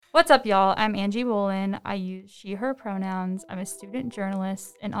What's up, y'all? I'm Angie Wolin. I use she, her pronouns. I'm a student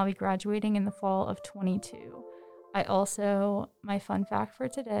journalist, and I'll be graduating in the fall of 22. My fun fact for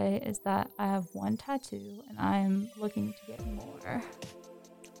today is that I have one tattoo, and I'm looking to get more.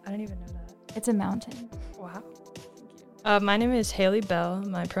 I didn't even know that. It's a mountain. Wow. My name is Haley Bell.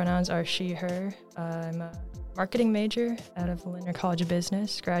 My pronouns are she, her. I'm a marketing major out of Lindner College of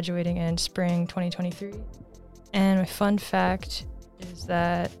Business, graduating in spring 2023. And my fun fact is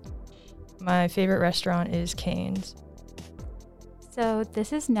that my favorite restaurant is Cane's. So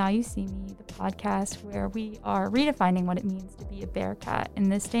this is Now You See Me, the podcast where we are redefining what it means to be a bear cat in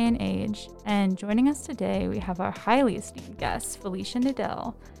this day and age. And joining us today, we have our highly esteemed guest, Felicia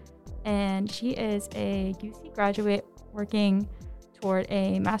Nadel. And she is a UC graduate working toward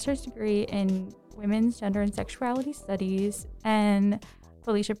a master's degree in women's gender and sexuality studies. And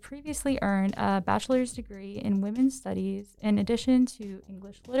Felicia previously earned a bachelor's degree in women's studies in addition to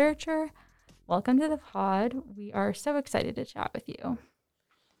English literature. Welcome to the pod. We are so excited to chat with you.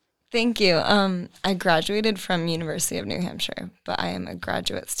 Thank you. I graduated from University of New Hampshire, but I am a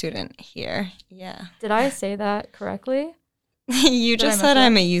graduate student here. Yeah. Did I say that correctly? You just said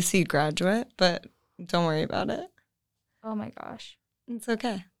I'm a UC graduate, but don't worry about it. Oh my gosh. It's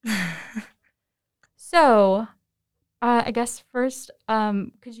okay. So, I guess first,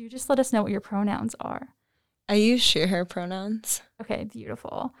 could you just let us know what your pronouns are? I use she, her pronouns. Okay,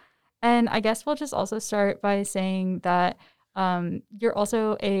 beautiful. And I guess we'll just also start by saying that you're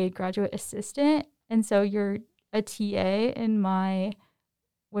also a graduate assistant, and so you're a TA in my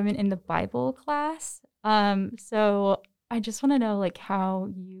Women in the Bible class. So I just want to know, like, how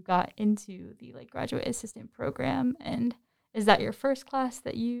you got into the graduate assistant program, and is that your first class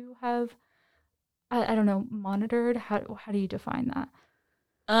that you have? I don't know, monitored? How do you define that?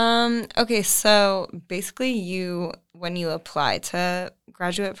 Okay, so basically when you apply to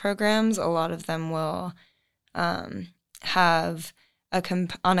graduate programs, a lot of them will have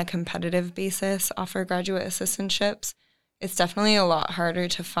on a competitive basis offer graduate assistantships. It's definitely a lot harder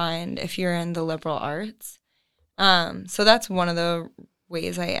to find if you're in the liberal arts. So that's one of the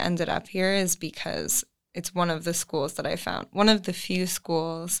ways I ended up here, is because it's one of the schools that I found, one of the few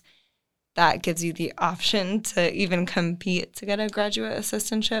schools that gives you the option to even compete to get a graduate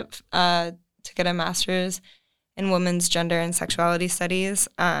assistantship, to get a master's in women's gender and sexuality studies.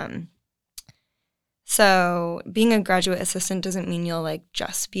 So being a graduate assistant doesn't mean you'll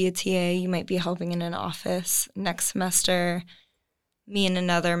just be a TA. You might be helping in an office. Next semester, me and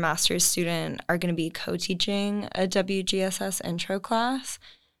another master's student are going to be co-teaching a WGSS intro class.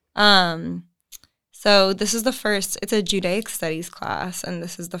 So this is it's a Judaic Studies class, and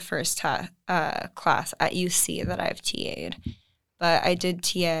this is the first class at UC that I've TA'd. But I did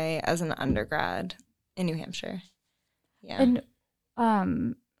TA as an undergrad in New Hampshire. Yeah.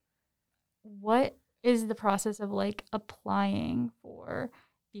 And what is the process of applying for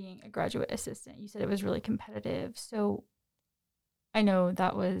being a graduate assistant? You said it was really competitive. So I know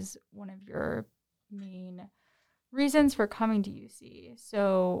that was one of your main reasons for coming to UC.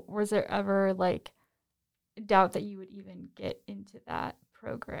 So was there ever doubt that you would even get into that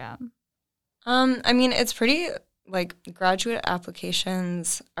program? I mean, it's pretty, graduate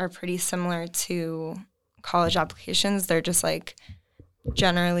applications are pretty similar to college applications. They're just,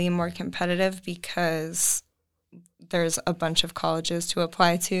 generally more competitive because there's a bunch of colleges to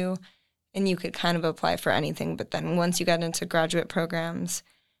apply to, and you could kind of apply for anything. But then once you get into graduate programs,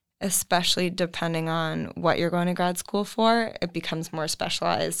 especially depending on what you're going to grad school for, it becomes more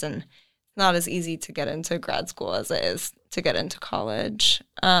specialized and not as easy to get into grad school as it is to get into college.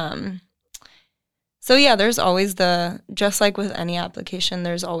 So yeah, there's always just like with any application,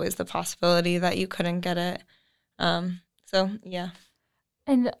 there's always the possibility that you couldn't get it. So yeah.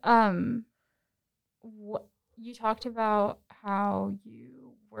 And you talked about how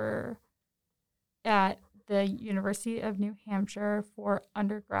you were at the University of New Hampshire for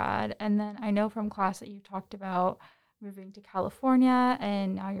undergrad, and then I know from class that you talked about moving to California,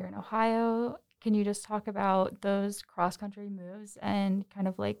 and now you're in Ohio. Can you just talk about those cross-country moves and kind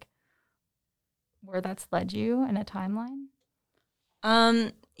of where that's led you in a timeline?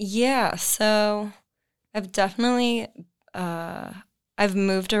 Yeah, so I've definitely I've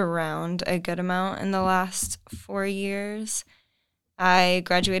moved around a good amount in the last 4 years. I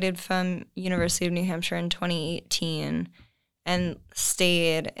graduated from University of New Hampshire in 2018 and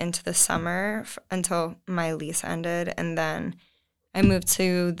stayed into the summer until my lease ended. And then I moved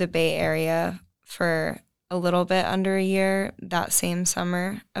to the Bay Area for a little bit under a year that same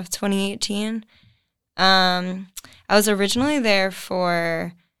summer of 2018. I was originally there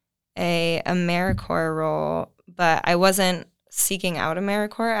for a AmeriCorps role, but I wasn't seeking out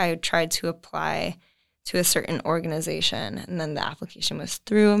AmeriCorps, I tried to apply to a certain organization, and then the application was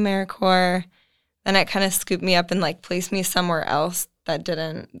through AmeriCorps. Then it kind of scooped me up and like placed me somewhere else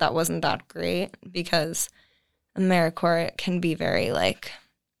that wasn't that great, because AmeriCorps can be very like,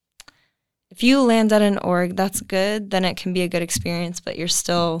 if you land at an org that's good, then it can be a good experience, but you're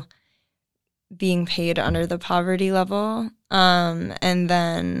still being paid under the poverty level. And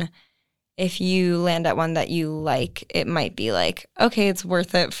then if you land at one that you like, it might be like, okay, it's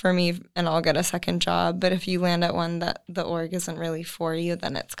worth it for me and I'll get a second job. But if you land at one that the org isn't really for you,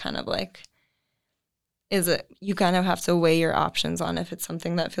 then it's kind of like, you kind of have to weigh your options on if it's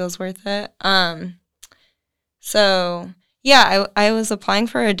something that feels worth it. So yeah, I was applying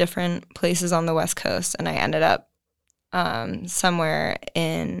for different places on the West Coast, and I ended up somewhere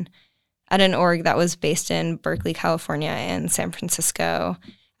at an org that was based in Berkeley, California, and San Francisco.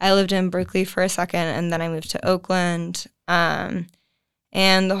 I lived in Berkeley for a second, and then I moved to Oakland. And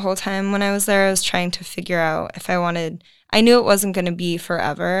the whole time when I was there, I was trying to figure out if I knew it wasn't going to be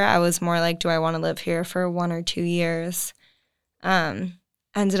forever. I was more like, do I want to live here for 1 or 2 years? Ended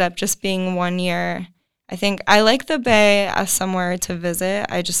up just being 1 year. I think I like the Bay as somewhere to visit.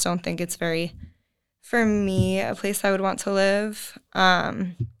 I just don't think it's very, for me, a place I would want to live.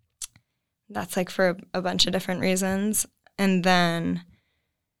 That's like for a bunch of different reasons. And then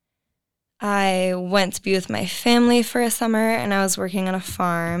I went to be with my family for a summer, and I was working on a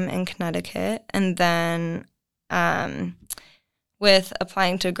farm in Connecticut. And then with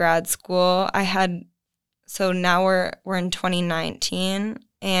applying to grad school, so now we're in 2019,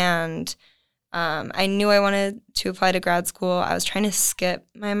 and I knew I wanted to apply to grad school. I was trying to skip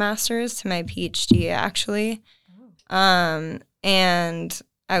my master's to my PhD, actually. And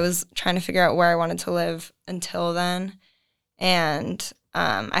I was trying to figure out where I wanted to live until then. And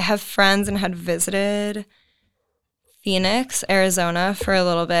I have friends and had visited Phoenix, Arizona for a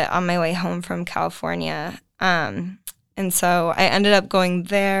little bit on my way home from California. And so I ended up going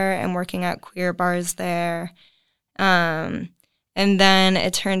there and working at queer bars there. And then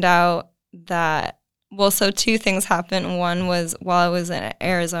it turned out that, so 2 things happened. One was while I was in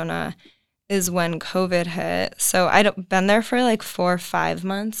Arizona is when COVID hit. So I'd been there for like 4 or 5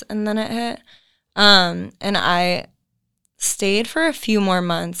 months, and then it hit. And I stayed for a few more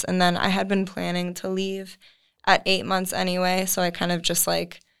months, and then I had been planning to leave at 8 months anyway. So I kind of just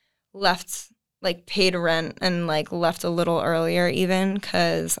like left, like paid rent and like left a little earlier even,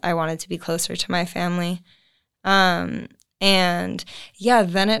 because I wanted to be closer to my family. And yeah,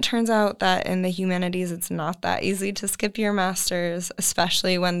 then it turns out that in the humanities, it's not that easy to skip your master's,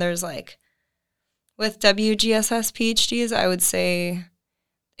 especially when there's like, with WGSS PhDs, I would say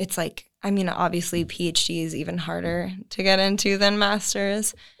it's like, I mean, obviously PhD is even harder to get into than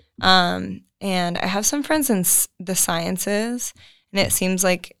master's. And I have some friends in the sciences, and it seems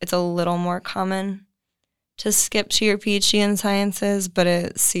like it's a little more common to skip to your PhD in sciences, but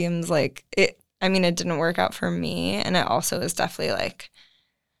it seems like it didn't work out for me, and it also is definitely like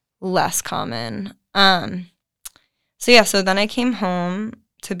less common. So then I came home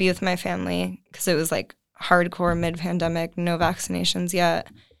to be with my family, because it was like hardcore mid-pandemic, no vaccinations yet.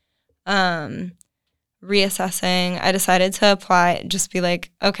 Reassessing, I decided to apply, just be like,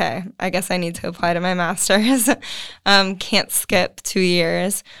 okay, I guess I need to apply to my master's. Can't skip 2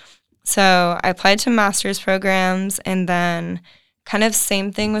 years. So I applied to master's programs, and then kind of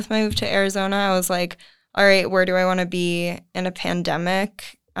same thing with my move to Arizona. I was like, all right, where do I want to be in a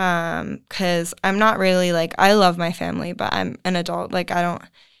pandemic? Because I'm not really like, I love my family, but I'm an adult. Like,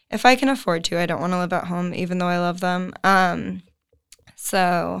 if I can afford to, I don't want to live at home, even though I love them.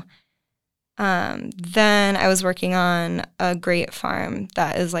 Then I was working on a great farm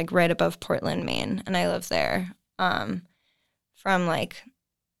that is like right above Portland, Maine, and I lived there from like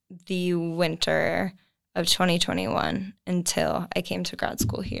the winter of 2021 until I came to grad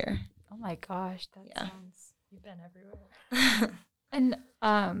school here. Oh my gosh, that sounds, you've been everywhere. And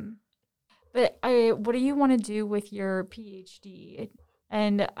but what do you want to do with your PhD?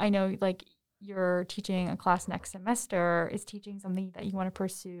 And I know like you're teaching a class next semester. Is teaching something that you want to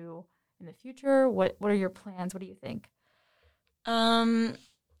pursue in the future? What are your plans? What do you think?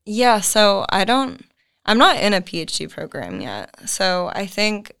 Yeah, so I'm not in a PhD program yet. So I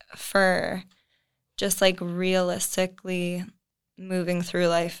think for just like realistically moving through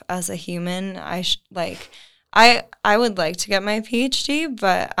life as a human, I would like to get my PhD,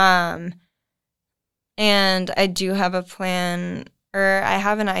 but and I do have a plan, or I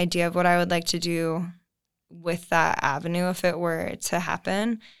have an idea of what I would like to do with that avenue if it were to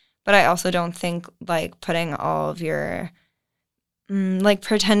happen. But I also don't think like putting all of your like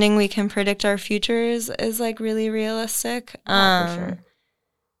pretending we can predict our futures is like really realistic. Yeah, for sure.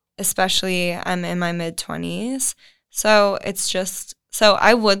 Especially I'm in my mid-20s. So it's just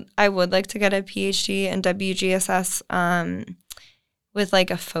I would like to get a PhD in WGSS with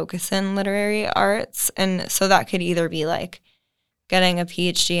like a focus in literary arts, and so that could either be like getting a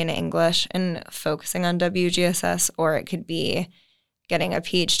PhD in English and focusing on WGSS, or it could be getting a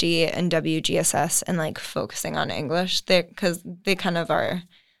PhD in WGSS and like focusing on English, because they kind of are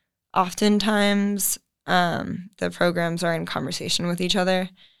oftentimes the programs are in conversation with each other,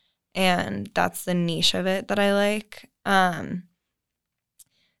 and that's the niche of it that I like.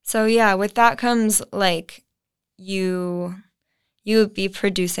 So yeah, with that comes like you would be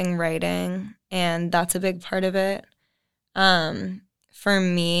producing writing, and that's a big part of it for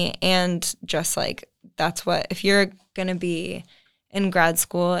me. And just like that's what, if you're gonna be in grad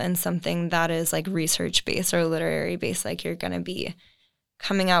school and something that is like research based or literary based, like you're gonna be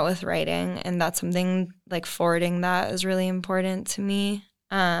coming out with writing, and that's something like forwarding that is really important to me.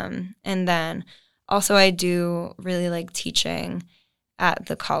 And then also I do really like teaching at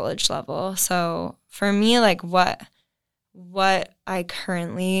the college level. So for me, like what I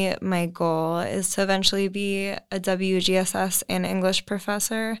currently, my goal is to eventually be a WGSS and English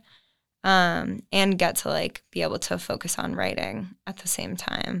professor, and get to like be able to focus on writing at the same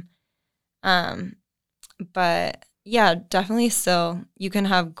time. But yeah, definitely still you can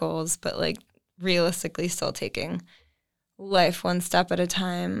have goals, but like realistically still taking life one step at a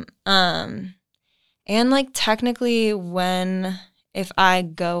time. And like technically if I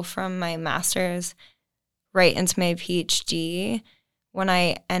go from my master's right into my PhD, when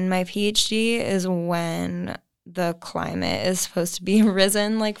I end my PhD is when the climate is supposed to be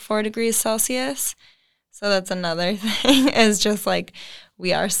risen like 4 degrees Celsius. So that's another thing, is just like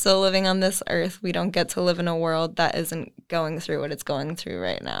we are still living on this earth. We don't get to live in a world that isn't going through what it's going through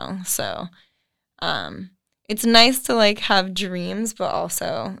right now. So it's nice to like have dreams, but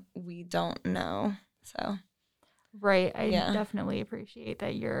also we don't know. So Right. I yeah. definitely appreciate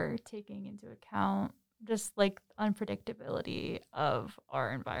that you're taking into account just like unpredictability of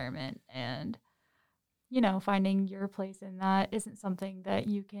our environment, and finding your place in that isn't something that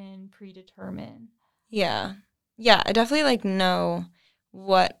you can predetermine. Yeah. Yeah, I definitely like know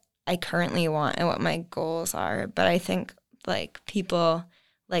what I currently want and what my goals are, but I think like people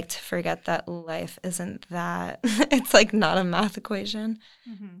like to forget that life isn't that. It's like not a math equation.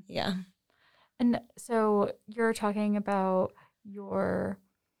 Mm-hmm. Yeah. And so you're talking about your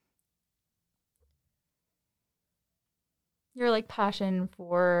like passion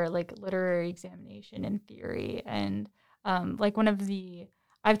for like literary examination and theory, and like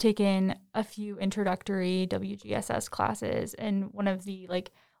I've taken a few introductory WGSS classes, and one of the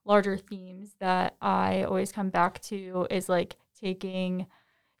like larger themes that I always come back to is like taking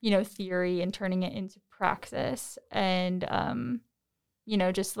theory and turning it into praxis, and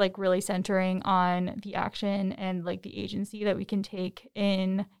just like really centering on the action and like the agency that we can take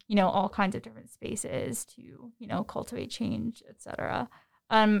in, all kinds of different spaces to, cultivate change, etc.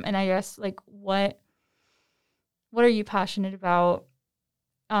 And I guess like what are you passionate about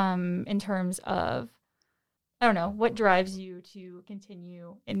in terms of, I don't know, what drives you to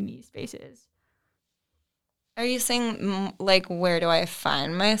continue in these spaces? Are you saying like where do I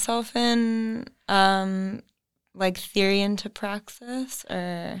find myself in like theory into praxis,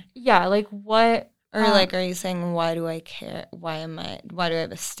 or Yeah, like what, or like are you saying why do I care? Why do I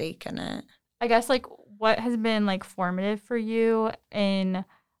have a stake in it? I guess like what has been like formative for you in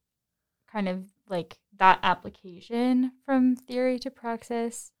kind of like that application from theory to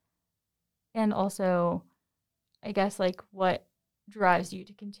praxis, and also I guess like what drives you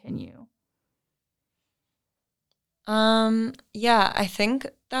to continue? Yeah, I think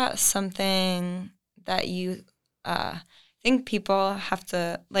that's something that I think people have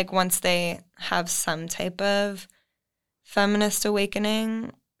to, like, once they have some type of feminist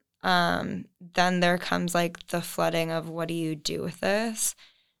awakening, then there comes like the flooding of what do you do with this?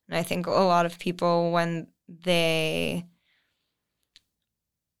 And I think a lot of people when they're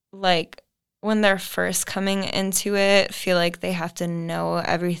first coming into it, feel like they have to know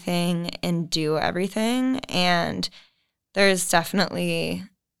everything and do everything. And there's definitely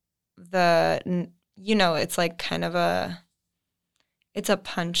it's like kind of it's a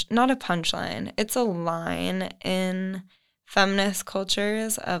not a punchline. It's a line in feminist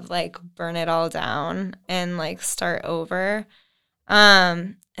cultures of like burn it all down and like start over.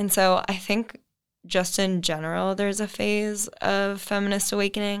 And so I think just in general, there's a phase of feminist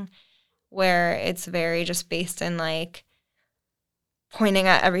awakening where it's very just based in like pointing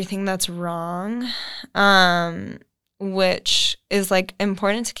at everything that's wrong, which is like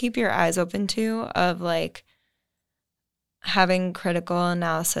important to keep your eyes open to, of like having critical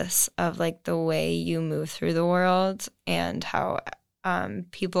analysis of like the way you move through the world and how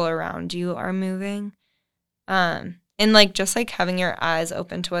people around you are moving. And like just like having your eyes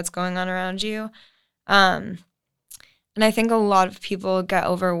open to what's going on around you. And I think a lot of people get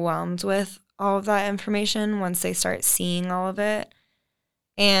overwhelmed with all of that information once they start seeing all of it.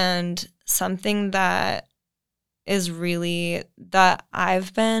 And something that is really that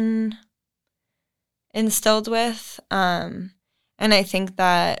I've been instilled with, and I think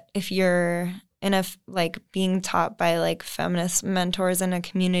that if you're in a like being taught by like feminist mentors in a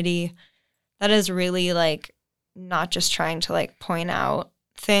community that is really like not just trying to like point out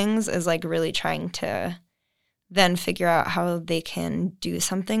things, is like really trying to then figure out how they can do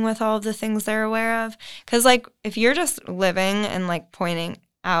something with all of the things they're aware of. Because like if you're just living and like pointing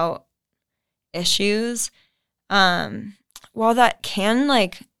out issues, while that can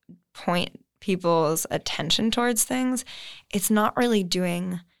like point people's attention towards things, it's not really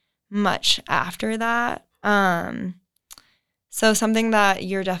doing much after that. So something that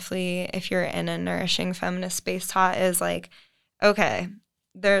you're definitely, if you're in a nourishing feminist space, taught is like, okay,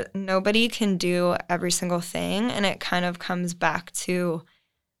 nobody can do every single thing, and it kind of comes back to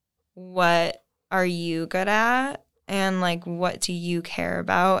what are you good at, and like what do you care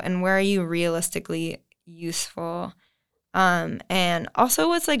about, and where are you realistically useful, and also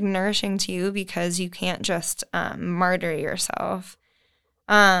what's like nourishing to you, because you can't just martyr yourself.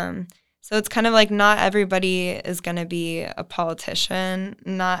 So it's kind of like not everybody is going to be a politician.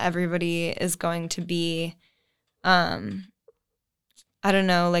 Not everybody is going to be, I don't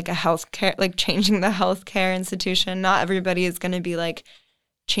know, like a healthcare, like changing the healthcare institution. Not everybody is going to be like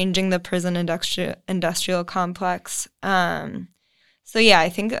changing the prison industrial complex. So yeah, I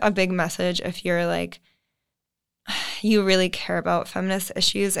think a big message, if you're like, you really care about feminist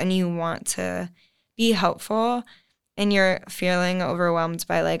issues and you want to be helpful, and you're feeling overwhelmed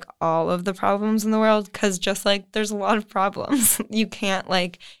by like all of the problems in the world, because just like there's a lot of problems, you can't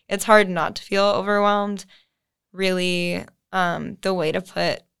like, it's hard not to feel overwhelmed. Really, the way to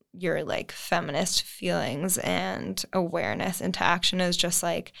put your like feminist feelings and awareness into action is just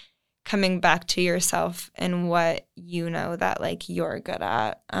like coming back to yourself and what you know that like you're good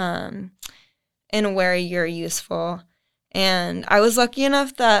at, and where you're useful. And I was lucky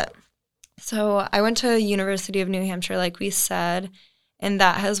enough that, so I went to University of New Hampshire, like we said, and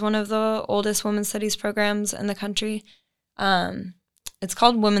that has one of the oldest women's studies programs in the country. It's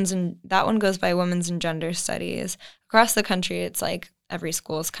called that one goes by Women's and Gender Studies. Across the country, it's like every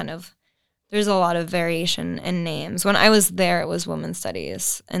school is kind of, there's a lot of variation in names. When I was there, it was Women's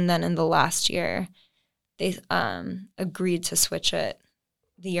Studies. And then in the last year, they agreed to switch it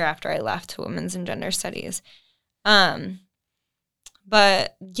the year after I left to Women's and Gender Studies.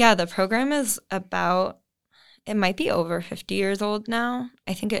 But yeah, the program is about, it might be over 50 years old now.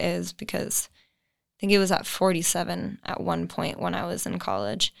 I think it is, because I think it was at 47 at one point when I was in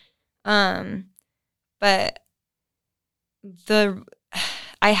college. But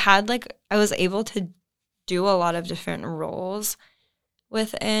I was able to do a lot of different roles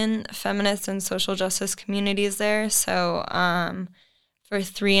within feminist and social justice communities there. So for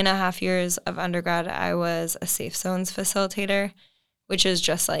 3.5 years of undergrad, I was a Safe Zones facilitator, which is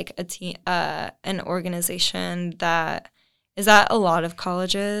just like a team, an organization that is at a lot of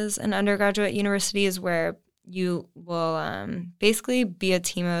colleges and undergraduate universities, where you will basically be a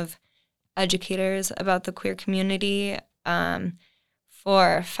team of educators about the queer community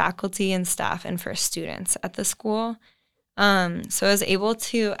for faculty and staff and for students at the school. So I was able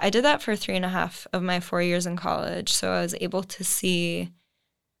to, I did that for 3.5 of my 4 years in college. So I was able to see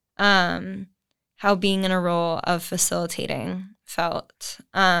how being in a role of facilitating felt.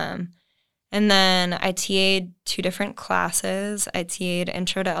 And then I TA'd 2 different classes. I TA'd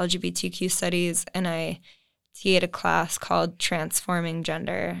Intro to LGBTQ Studies, and I TA'd a class called Transforming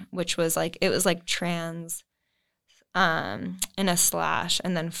Gender, which was like, it was like trans in a slash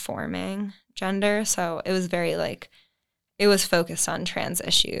and then forming gender. So it was very like, it was focused on trans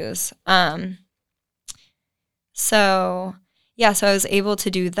issues. So I was able to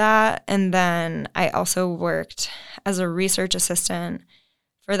do that. And then I also worked as a research assistant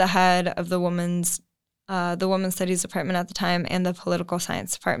for the head of the Women's Studies Department at the time and the Political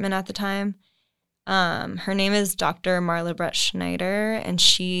Science Department at the time. Her name is Dr. Marla Brett Schneider, and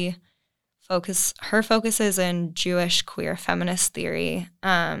her focus is in Jewish queer feminist theory.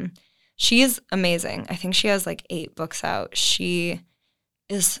 She's amazing. I think she has like 8 books out.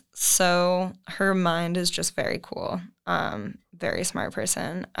 Her mind is just very cool. Very smart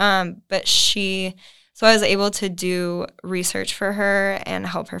person. But she So I was able to do research for her and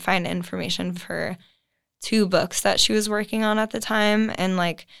help her find information for 2 books that she was working on at the time. And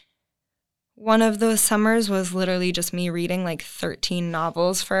like one of those summers was literally just me reading like 13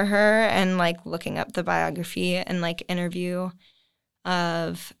 novels for her and like looking up the biography and like interview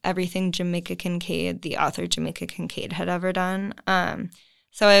of everything Jamaica Kincaid, the author Jamaica Kincaid, had ever done.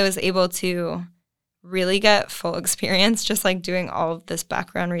 So I was able to really get full experience just like doing all of this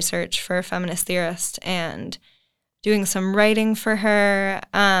background research for a feminist theorist and doing some writing for her.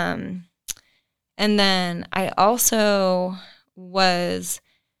 And then I also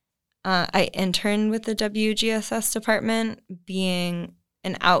I interned with the WGSS department being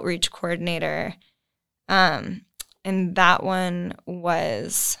an outreach coordinator. And that one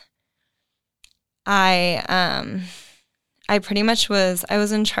was, I pretty much I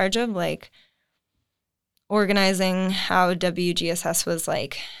was in charge of like organizing how WGSS was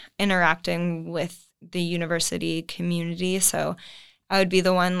like interacting with the university community. So I would be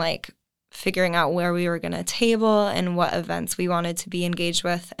the one like figuring out where we were going to table and what events we wanted to be engaged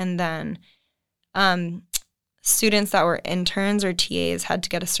with. And then students that were interns or TAs had to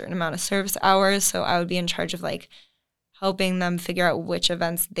get a certain amount of service hours. So I would be in charge of like helping them figure out which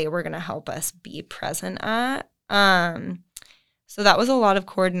events they were going to help us be present at. So that was a lot of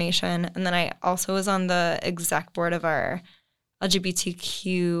coordination. And then I also was on the exec board of our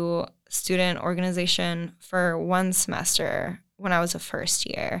LGBTQ student organization for 1 semester when I was a first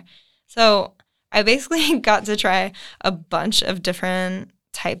year. So I basically got to try a bunch of different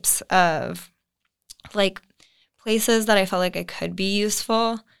types of like places that I felt like I could be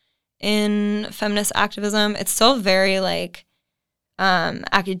useful in feminist activism. It's still very like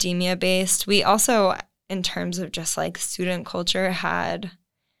academia based. We also, in terms of just like student culture, I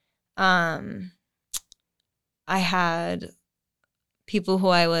had people who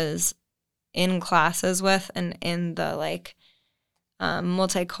I was in classes with and in the like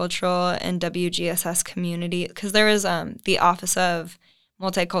multicultural and WGSS community, because there was the Office of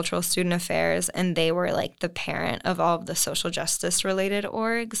Multicultural Student Affairs, and they were like the parent of all of the social justice related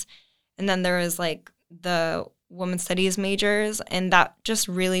orgs. And then there was like the women's studies majors, and that just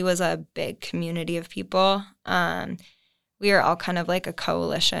really was a big community of people. We were all kind of like a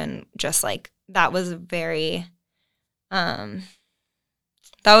coalition, just like that was very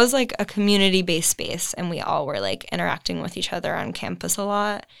that was like a community-based space, and we all were like interacting with each other on campus a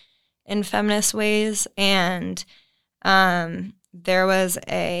lot in feminist ways. And there was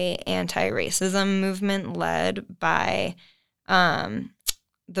a anti-racism movement led by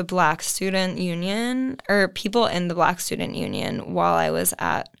the Black Student Union, or people in the Black Student Union while I was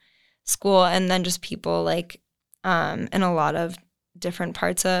at school, and then just people like in a lot of different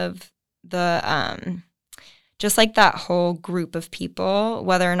parts of the just like that whole group of people,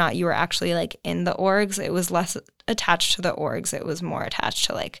 whether or not you were actually like in the orgs, it was less attached to the orgs. It was more attached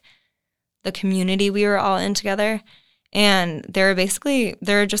to like the community we were all in together. And there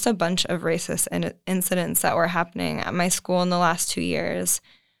were just a bunch of racist incidents that were happening at my school in the last 2 years.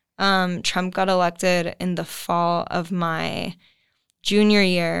 Trump got elected in the fall of my junior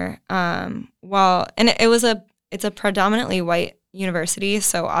year. It's a predominantly white university,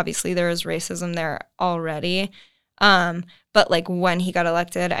 so obviously there was racism there already. But like when he got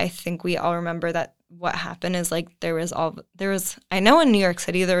elected, I think we all remember that what happened is like I know in New York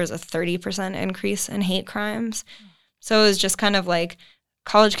City there was a 30% increase in hate crimes. So it was just kind of like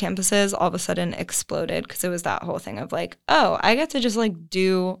college campuses all of a sudden exploded because it was that whole thing of like, oh, I get to just like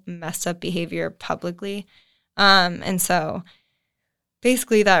do messed up behavior publicly. And so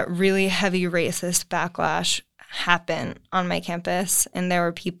basically that really heavy racist backlash happened on my campus, and there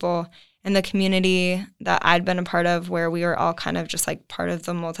were people in the community that I'd been a part of where we were all kind of just like part of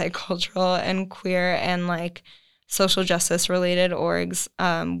the multicultural and queer and like social justice related orgs.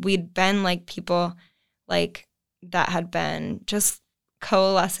 We'd been like people like that had been just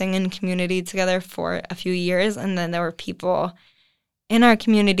coalescing in community together for a few years, and then there were people in our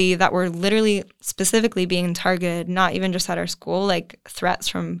community that were literally specifically being targeted, not even just at our school, like threats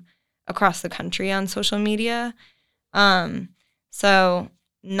from across the country on social media. So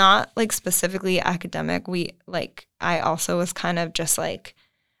not like specifically academic. I also was kind of just like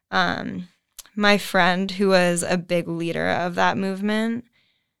my friend who was a big leader of that movement.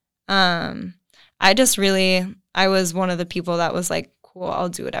 I was one of the people that was like, cool, I'll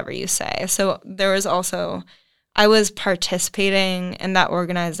do whatever you say. So there was also, I was participating in that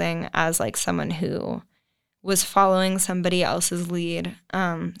organizing as like someone who was following somebody else's lead.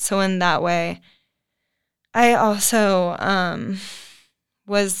 So in that way, I also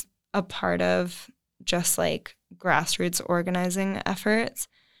was a part of just like grassroots organizing efforts.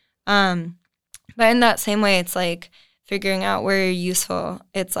 But in that same way, it's like figuring out where you're useful.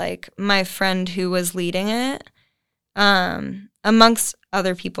 It's like my friend who was leading it, amongst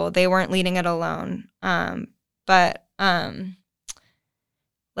other people, they weren't leading it alone. But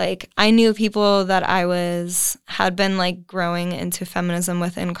like I knew people that had been like growing into feminism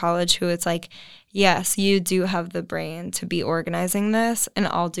within college who it's like, yes, you do have the brain to be organizing this, and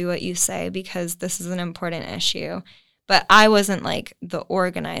I'll do what you say because this is an important issue. But I wasn't like the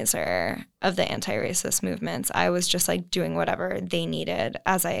organizer of the anti-racist movements. I was just like doing whatever they needed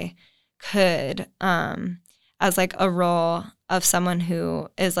as I could, as like a role of someone who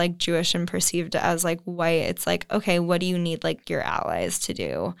is like Jewish and perceived as like white. It's like, okay, what do you need like your allies to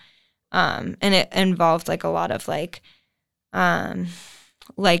do? And it involved like a lot of like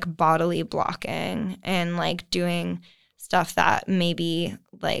bodily blocking and like doing stuff that maybe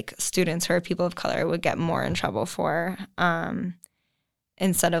like students who are people of color would get more in trouble for,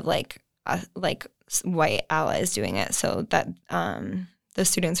 instead of like white allies doing it, so that the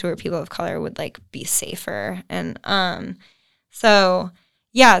students who are people of color would like be safer. And so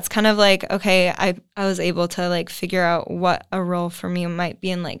yeah, it's kind of like, okay, I was able to like figure out what a role for me might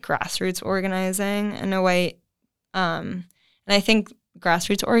be in like grassroots organizing in a way, and I think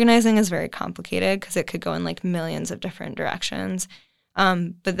grassroots organizing is very complicated because it could go in like millions of different directions.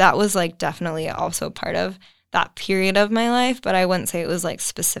 But that was like definitely also part of that period of my life, but I wouldn't say it was like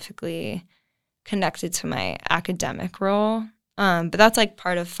specifically connected to my academic role. But that's like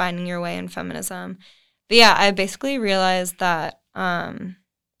part of finding your way in feminism. But yeah, I basically realized that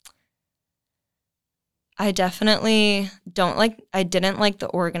I definitely I didn't like the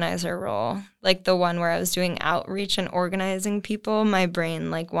organizer role, like the one where I was doing outreach and organizing people. My brain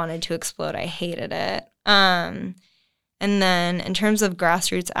like wanted to explode. I hated it. And then in terms of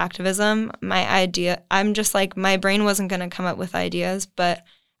grassroots activism, I'm just like, my brain wasn't going to come up with ideas, but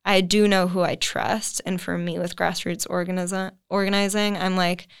I do know who I trust. And for me with grassroots organizing, I'm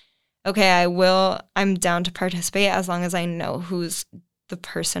like, okay, I'm down to participate as long as I know who's the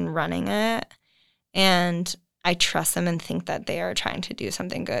person running it. And I trust them and think that they are trying to do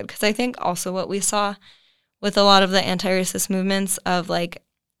something good. Because I think also what we saw with a lot of the anti-racist movements of like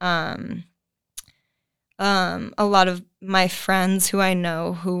a lot of my friends who I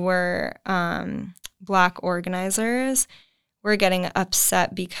know who were Black organizers were getting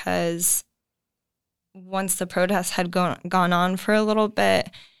upset because once the protests had gone on for a little bit,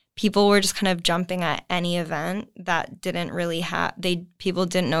 people were just kind of jumping at any event that didn't really people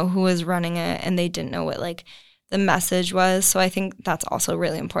didn't know who was running it, and they didn't know what like the message was. So I think that's also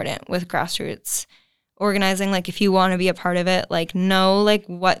really important with grassroots organizing. Like if you want to be a part of it, like know like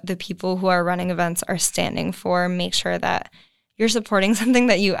what the people who are running events are standing for. Make sure that you're supporting something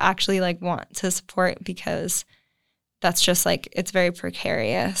that you actually like want to support, because that's just like, it's very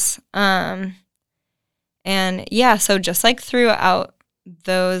precarious. And yeah, so just like throughout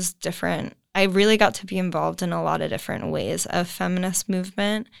those I really got to be involved in a lot of different ways of feminist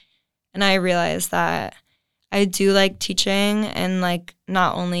movement. And I realized that I do like teaching, and like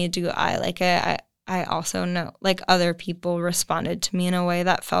not only do I like it, I also know like other people responded to me in a way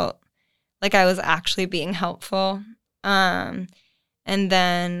that felt like I was actually being helpful. And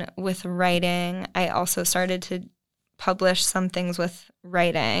then with writing, I also started to publish some things with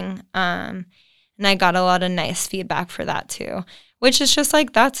writing. And I got a lot of nice feedback for that too, which is just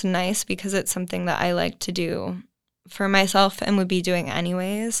like, that's nice because it's something that I like to do for myself and would be doing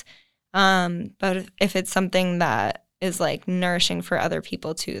anyways. But if it's something that is like nourishing for other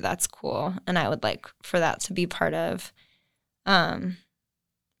people too, that's cool. And I would like for that to be part of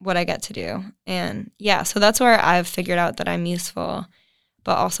what I get to do. And yeah, so that's where I've figured out that I'm useful.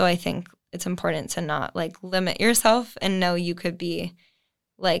 But also I think it's important to not like limit yourself and know you could be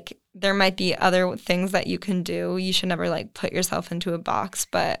like, there might be other things that you can do. You should never like put yourself into a box,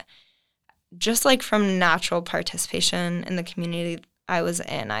 but just like from natural participation in the community I was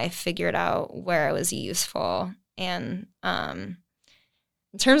in, I figured out where I was useful. And in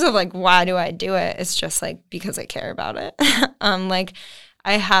terms of like, why do I do it? It's just like, because I care about it. Like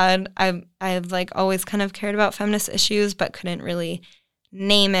I've like always kind of cared about feminist issues, but couldn't really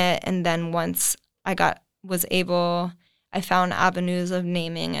name it. And then once I found avenues of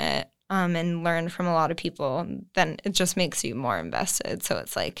naming it, and learned from a lot of people, then it just makes you more invested. So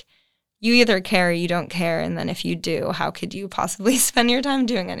it's like, you either care or you don't care. And then if you do, how could you possibly spend your time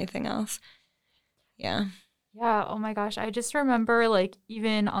doing anything else? Yeah. Yeah. Oh my gosh. I just remember like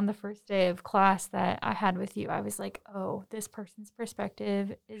even on the first day of class that I had with you, I was like, oh, this person's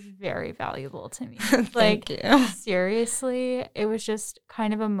perspective is very valuable to me. Thank you. Seriously, it was just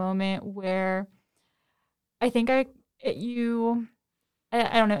kind of a moment where I think you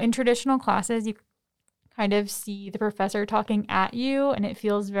I don't know, in traditional classes, you kind of see the professor talking at you and it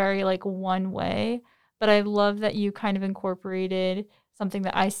feels very like one way. But I love that you kind of incorporated something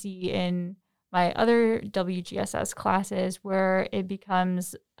that I see in my other WGSS classes where it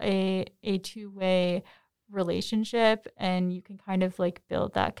becomes a two-way relationship and you can kind of like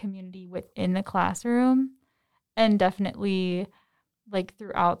build that community within the classroom. And definitely like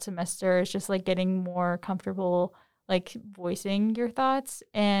throughout semesters, just like getting more comfortable like voicing your thoughts.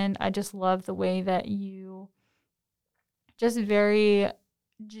 And I just love the way that you just very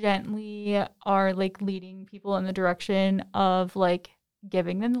gently are like leading people in the direction of like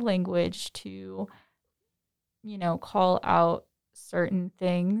giving them the language to, you know, call out certain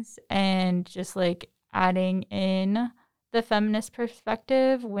things and just like adding in the feminist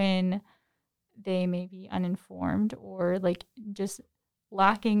perspective when they may be uninformed or like just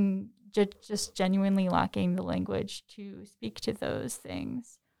lacking, just genuinely lacking the language to speak to those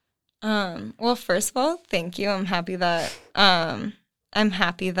things. Well, first of all, thank you. I'm happy that I'm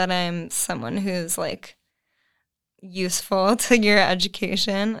someone who's like useful to your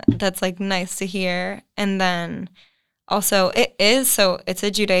education. That's like nice to hear. And then also it's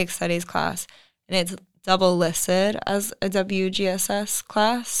a Judaic Studies class and it's double listed as a WGSS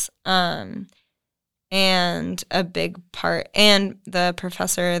class. And a big part, and the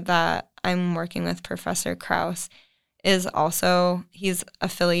professor that I'm working with, Professor Krause, is also, he's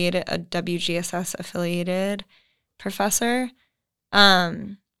affiliated, a WGSS affiliated professor.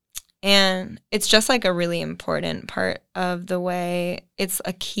 And it's just like a really important part of the way, it's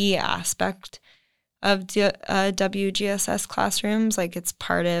a key aspect of WGSS classrooms. Like it's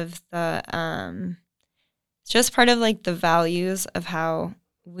part of the, it's just part of like the values of how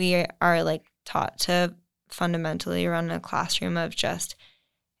we are like taught to fundamentally run a classroom of just,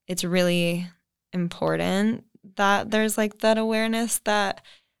 it's really important that there's like that awareness that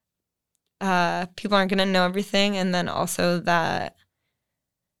people aren't going to know everything. And then also that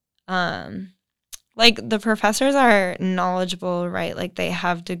like the professors are knowledgeable, right? Like they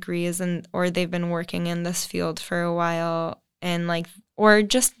have degrees or they've been working in this field for a while and like, or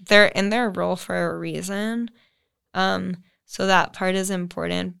just they're in their role for a reason. So that part is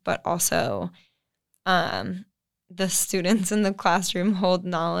important, but also the students in the classroom hold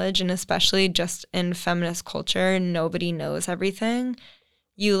knowledge, and especially just in feminist culture, nobody knows everything.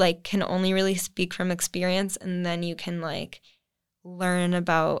 You like can only really speak from experience, and then you can like learn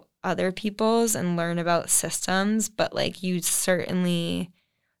about other people's and learn about systems, but like you certainly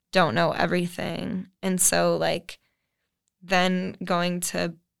don't know everything. And so like then going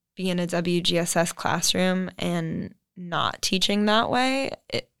to be in a WGSS classroom and not teaching that way,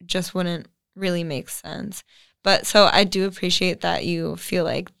 it just wouldn't really make sense. But so I do appreciate that you feel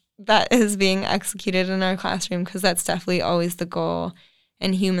like that is being executed in our classroom, because that's definitely always the goal,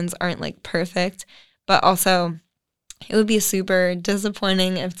 and humans aren't like perfect. But also it would be super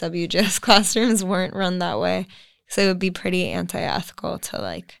disappointing if WGS classrooms weren't run that way, so it would be pretty anti-ethical to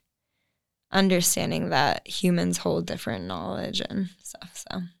like understanding that humans hold different knowledge and stuff.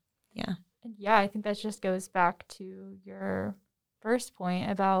 So yeah. Yeah, I think that just goes back to your first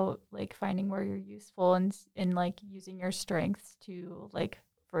point about like finding where you're useful and like using your strengths to like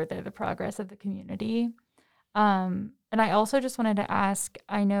further the progress of the community. And I also just wanted to ask,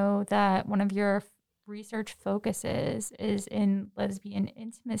 I know that one of your research focuses is in lesbian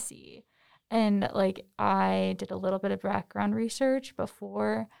intimacy. And like I did a little bit of background research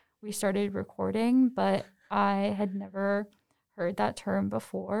before we started recording, but I had never heard that term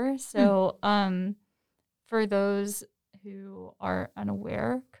before. So for those who are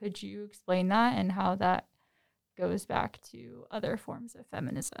unaware, could you explain that and how that goes back to other forms of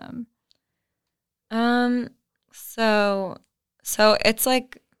feminism? So it's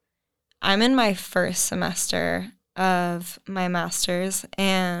like I'm in my first semester of my master's,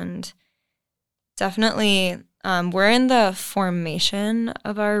 and definitely we're in the formation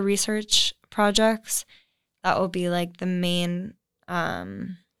of our research projects. That will be like the main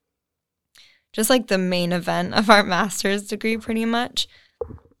just like the main event of our master's degree pretty much.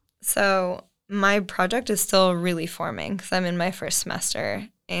 So my project is still really forming because I'm in my first semester,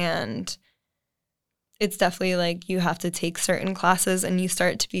 and it's definitely like you have to take certain classes and you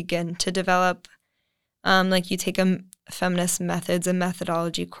start to begin to develop, like you take a feminist methods and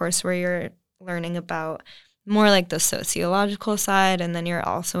methodology course where you're learning about more like the sociological side, and then you're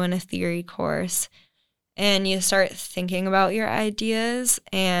also in a theory course and you start thinking about your ideas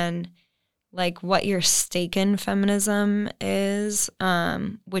and like what your stake in feminism is,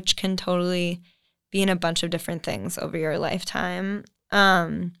 which can totally be in a bunch of different things over your lifetime.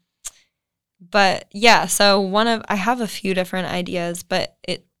 But yeah, so I have a few different ideas, but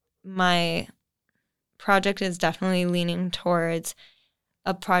my project is definitely leaning towards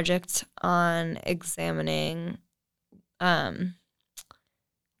a project on examining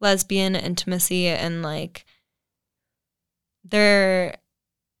lesbian intimacy and like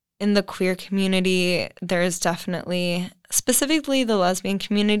in the queer community, there's definitely, specifically the lesbian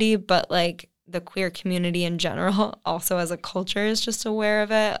community, but like the queer community in general, also as a culture, is just aware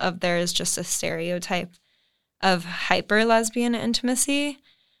of it, there's just a stereotype of hyper lesbian intimacy.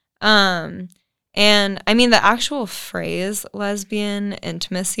 And I mean, the actual phrase lesbian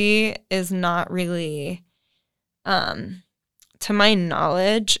intimacy is not really, to my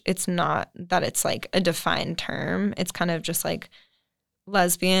knowledge, it's not that it's like a defined term. It's kind of just like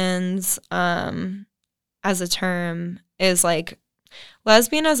lesbians as a term is like,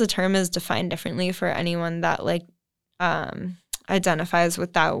 lesbian as a term is defined differently for anyone that like identifies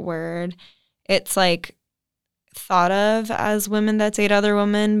with that word. It's like thought of as women that date other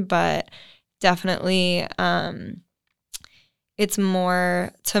women, but definitely it's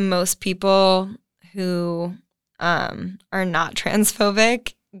more to most people who are not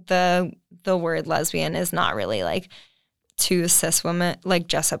transphobic. The word lesbian is not really like to cis women, like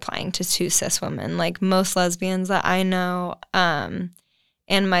just applying to two cis women. Like most lesbians that I know and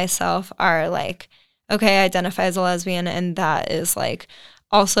myself are like, okay, I identify as a lesbian, and that is like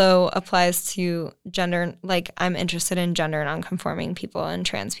also applies to gender. Like I'm interested in gender nonconforming people and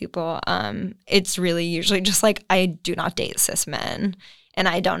trans people. It's really usually just like I do not date cis men and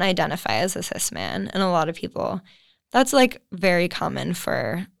I don't identify as a cis man. And a lot of people, that's like very common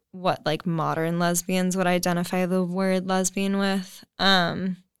for what like modern lesbians would identify the word lesbian with.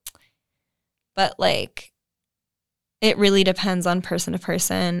 But like it really depends on person to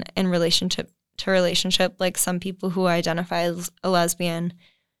person and relationship to relationship. Like some people who identify as a lesbian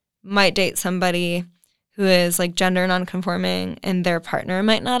might date somebody who is like gender nonconforming and their partner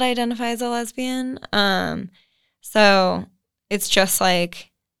might not identify as a lesbian. So it's just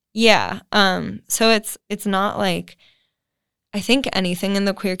like, yeah. So it's not like, I think anything in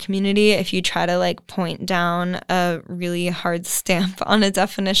the queer community, if you try to like point down a really hard stamp on a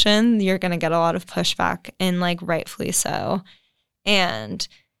definition, you're going to get a lot of pushback, and like rightfully so. And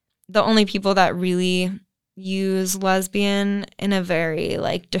the only people that really use lesbian in a very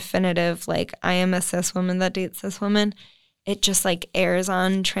like definitive, like I am a cis woman that dates cis women, it just like airs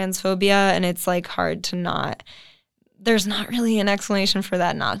on transphobia, and it's like hard to not, there's not really an explanation for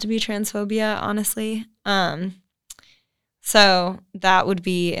that not to be transphobia, honestly. So that would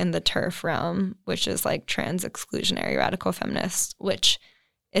be in the TERF realm, which is like trans exclusionary radical feminist, which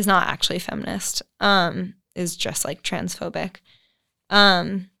is not actually feminist, is just like transphobic.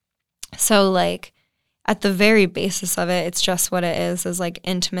 So like at the very basis of it, it's just what it is like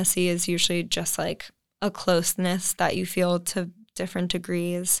intimacy is usually just like a closeness that you feel to different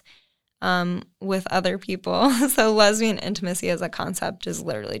degrees with other people. So lesbian intimacy as a concept is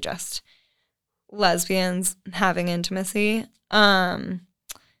literally just lesbians having intimacy. But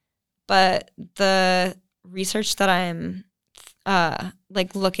the research that I'm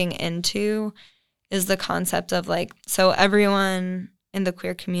like looking into is the concept of like, so everyone in the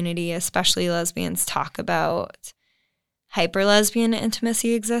queer community, especially lesbians, talk about hyper lesbian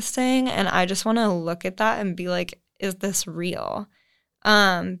intimacy existing, and I just want to look at that and be like, is this real?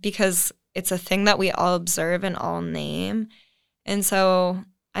 Because it's a thing that we all observe and all name. And so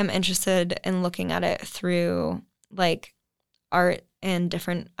I'm interested in looking at it through like art and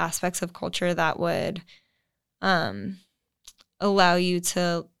different aspects of culture that would allow you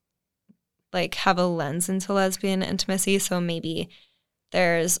to like have a lens into lesbian intimacy. So maybe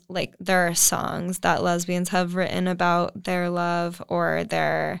there are songs that lesbians have written about their love, or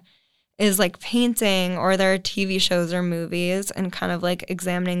there is like painting, or there are TV shows or movies, and kind of like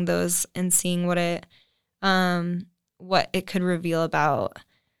examining those and seeing what it could reveal about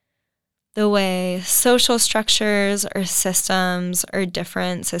the way social structures or systems or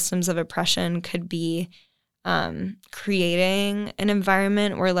different systems of oppression could be creating an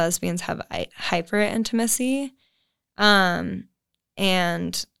environment where lesbians have hyper intimacy.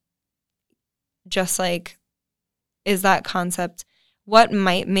 And just like, is that concept, what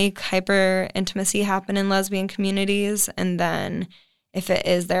might make hyper intimacy happen in lesbian communities? And then if it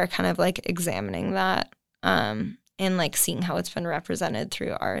is, they're kind of like examining that and like seeing how it's been represented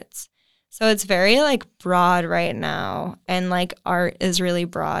through arts. So it's very like broad right now, and like art is really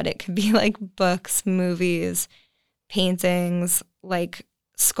broad. It could be like books, movies, paintings, like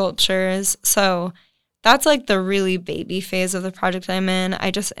sculptures. So that's like the really baby phase of the project I'm in.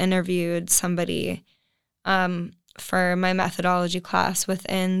 I just interviewed somebody for my methodology class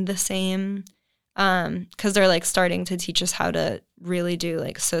within the same, because they're like starting to teach us how to really do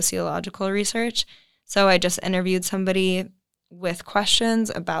like sociological research. So I just interviewed somebody with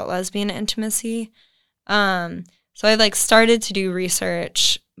questions about lesbian intimacy. So I like started to do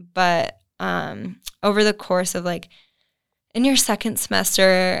research, but over the course of like in your second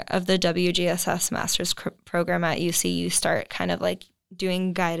semester of the WGSS master's program at UC, you start kind of like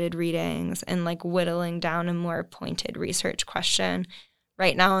doing guided readings and like whittling down a more pointed research question.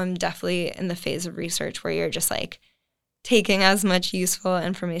 Right now, I'm definitely in the phase of research where you're just like taking as much useful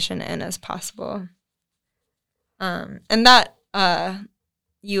information in as possible. And that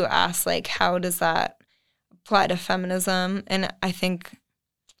you asked, like, how does that apply to feminism? And I think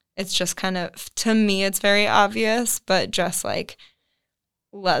it's just kind of, to me, it's very obvious, but just like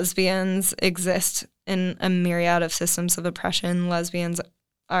lesbians exist in a myriad of systems of oppression. Lesbians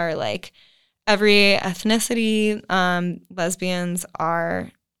are like every ethnicity. Lesbians are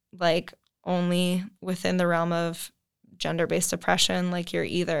like only within the realm of gender-based oppression. Like you're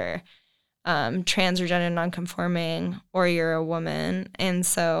either trans or gender nonconforming or you're a woman. And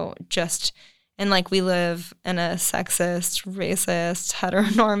so just, and like we live in a sexist, racist,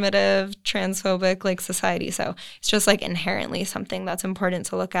 heteronormative, transphobic like society. So it's just like inherently something that's important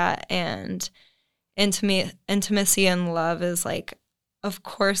to look at. And intimacy and love is like, of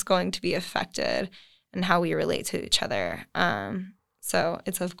course, going to be affected in how we relate to each other. So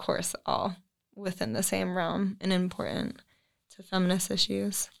it's, of course, all within the same realm and important to feminist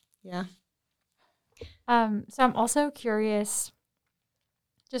issues. Yeah. So I'm also curious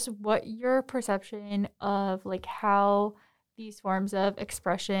just what your perception of like how these forms of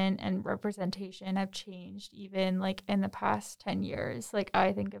expression and representation have changed even like in the past 10 years. Like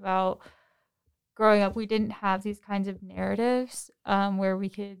I think about growing up, we didn't have these kinds of narratives where we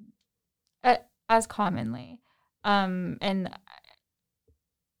could, as commonly, and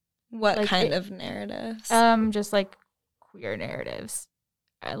what like kind of narratives? Just like queer narratives,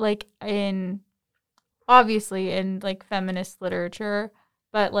 like obviously in like feminist literature,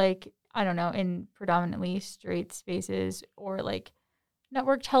 but like I don't know, in predominantly straight spaces or like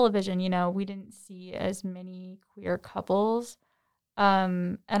network television, you know, we didn't see as many queer couples.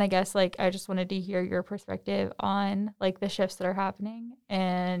 And I guess like I just wanted to hear your perspective on like the shifts that are happening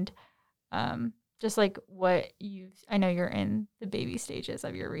and just like I know you're in the baby stages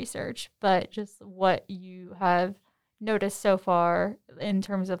of your research, but just what you have noticed so far in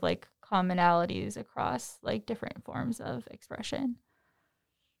terms of like commonalities across like different forms of expression.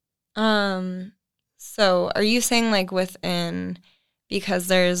 So are you saying like within, because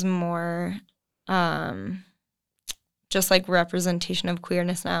there's more just like representation of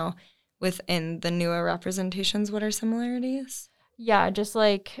queerness now within the newer representations, what are similarities? Yeah, just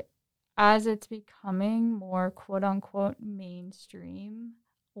like as it's becoming more quote unquote mainstream,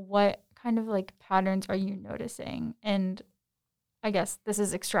 what kind of like patterns are you noticing? And I guess this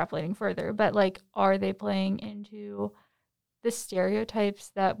is extrapolating further, but like are they playing into the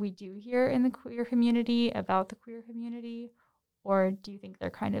stereotypes that we do hear in the queer community about the queer community? Or do you think they're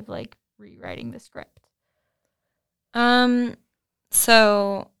kind of like rewriting the script?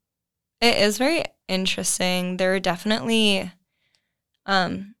 So it is very interesting. There are definitely,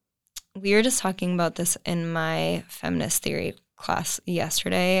 we were just talking about this in my feminist theory class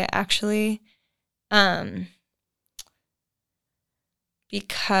yesterday, actually,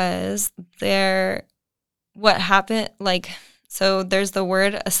 because what happened, like, so there's the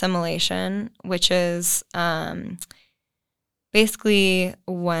word assimilation, which is basically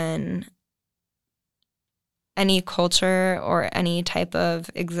when any culture or any type of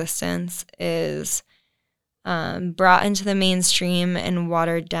existence is brought into the mainstream and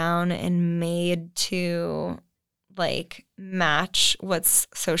watered down and made to like match what's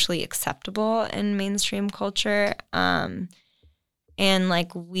socially acceptable in mainstream culture. And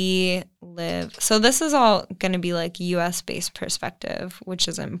like we live, so this is all going to be like US based perspective, which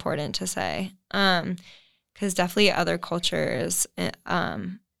is important to say. Because definitely other cultures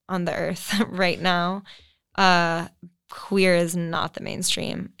on the earth right now, queer is not the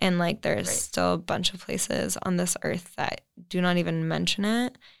mainstream. And like there's still a bunch of places on this earth that do not even mention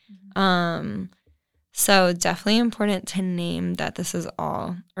it. Mm-hmm. So definitely important to name that this is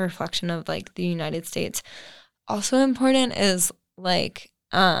all a reflection of like the United States. Also important is like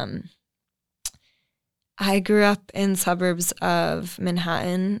I grew up in suburbs of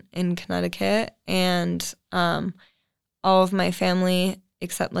Manhattan in Connecticut, and all of my family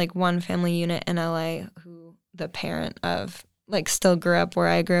except like one family unit in LA who the parent of like still grew up where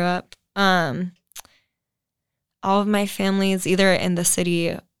I grew up. All of my family is either in the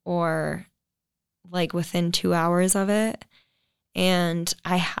city or like within 2 hours of it. And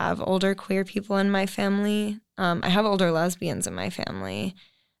I have older queer people in my family. I have older lesbians in my family.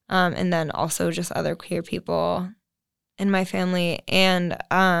 And then also just other queer people in my family. And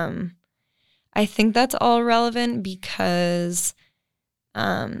I think that's all relevant because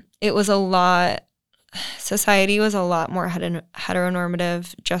it was a lot, society was a lot more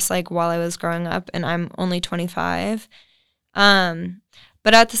heteronormative just like while I was growing up, and I'm only 25.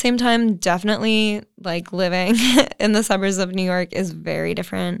 But at the same time, definitely like living in the suburbs of New York is very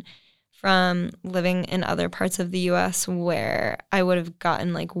different from living in other parts of the US where I would have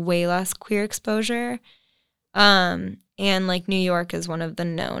gotten like way less queer exposure. And like New York is one of the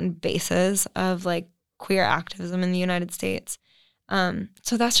known bases of like queer activism in the United States.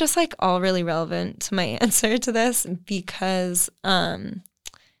 So that's just like all really relevant to my answer to this because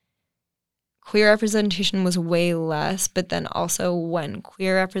queer representation was way less, but then also when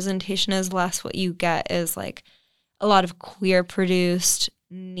queer representation is less, what you get is like a lot of queer produced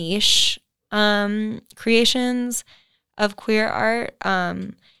niche creations of queer art.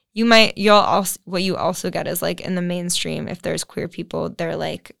 What you also get is like in the mainstream, if there's queer people, they're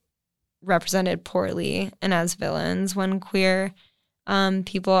like represented poorly and as villains, when queer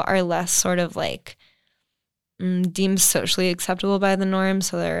people are less sort of like deemed socially acceptable by the norm,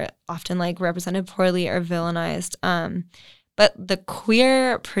 so they're often like represented poorly or villainized. But the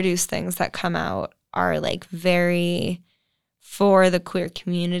queer produced things that come out are like very for the queer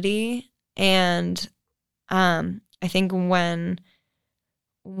community, and I think when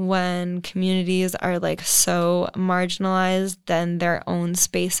communities are like so marginalized, then their own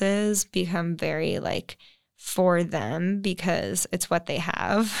spaces become very like for them because it's what they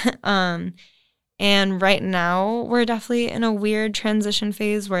have. And right now we're definitely in a weird transition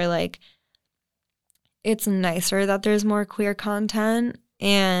phase where like it's nicer that there's more queer content,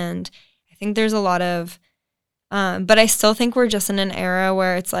 and I think there's a lot of but I still think we're just in an era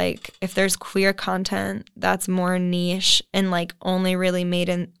where it's like if there's queer content that's more niche and like only really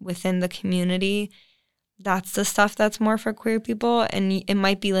made within the community, that's the stuff that's more for queer people, and it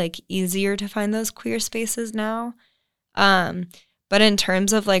might be like easier to find those queer spaces now. But in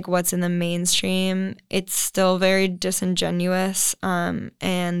terms of like what's in the mainstream, it's still very disingenuous,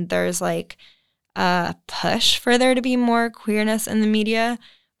 and there's like a push for there to be more queerness in the media,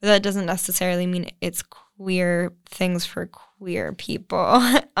 but that doesn't necessarily mean it's queer things for queer people.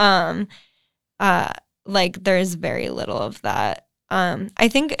 Like there's very little of that. I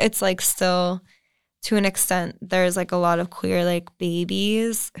think it's like still to an extent there's like a lot of queer like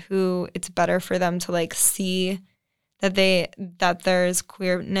babies who it's better for them to like see that there's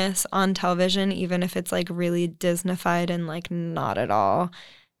queerness on television, even if it's like really Disneyfied and like not at all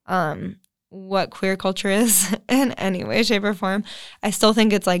what queer culture is in any way, shape, or form. I still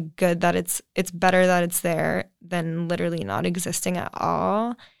think it's like good that it's better that it's there than literally not existing at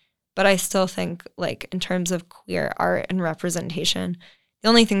all. But I still think like in terms of queer art and representation, the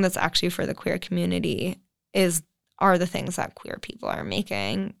only thing that's actually for the queer community are the things that queer people are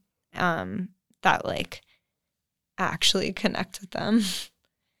making that like actually connect with them.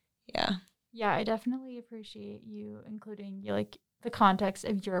 Yeah. Yeah, I definitely appreciate you including like the context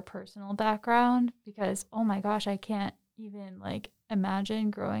of your personal background because, oh my gosh, I can't even like imagine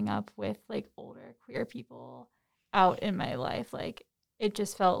growing up with like older queer people out in my life. Like it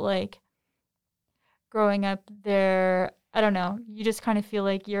just felt like growing up there, I don't know, you just kind of feel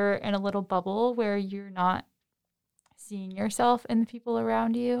like you're in a little bubble where you're not seeing yourself in the people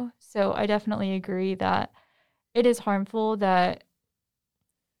around you. So I definitely agree that it is harmful that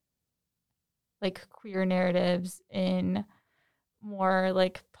like queer narratives in more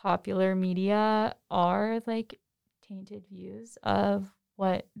like popular media are like tainted views of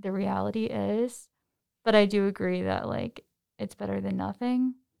what the reality is. But I do agree that like it's better than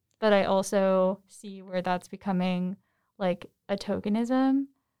nothing. But I also see where that's becoming like a tokenism.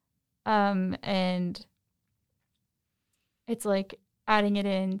 And it's like adding it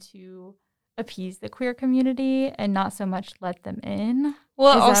in to appease the queer community and not so much let them in.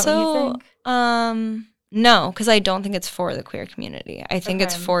 Well, Is also, that what you think? No, because I don't think it's for the queer community. I think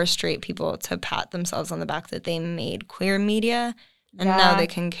it's Okay. for straight people to pat themselves on the back that they made queer media, and Yeah. now they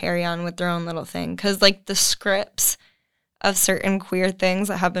can carry on with their own little thing. Because, like, the scripts of certain queer things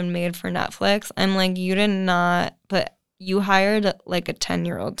that have been made for Netflix, I'm like, you did not, but you hired, like, a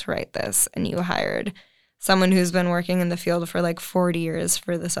 10-year-old to write this, and you hired someone who's been working in the field for, like, 40 years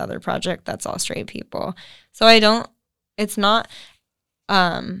for this other project that's all straight people. So I don't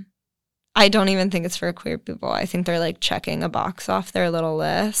even think it's for queer people. I think they're like checking a box off their little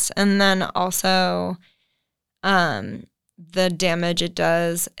list. And then also the damage it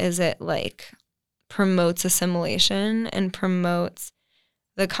does is it like promotes assimilation and promotes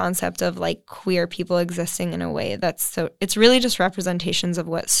the concept of like queer people existing in a way that's so it's really just representations of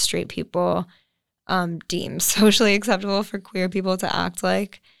what straight people deem socially acceptable for queer people to act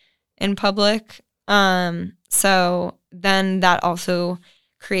like in public. So then that also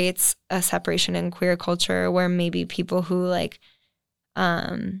creates a separation in queer culture where maybe people who like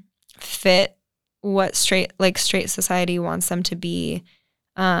fit what straight society wants them to be.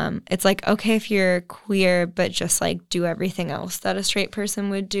 It's like, okay, if you're queer, but just like do everything else that a straight person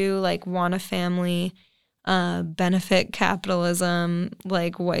would do, like want a family, benefit capitalism,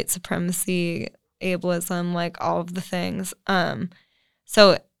 like white supremacy, ableism, like all of the things.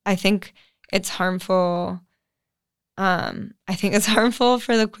 So I think it's harmful. I think it's harmful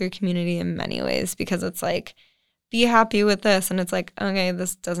for the queer community in many ways because it's like, be happy with this. And it's like, okay,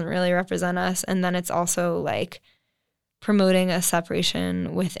 this doesn't really represent us. And then it's also like promoting a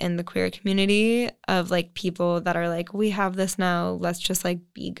separation within the queer community of like people that are like, we have this now, let's just like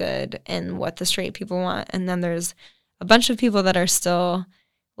be good in what the straight people want. And then there's a bunch of people that are still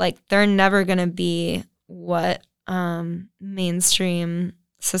like, they're never going to be what mainstream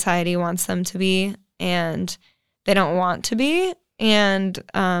society wants them to be, and they don't want to be. And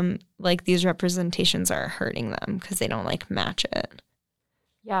like these representations are hurting them because they don't like match it.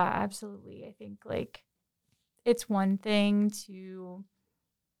 Yeah, absolutely. I think like it's one thing to,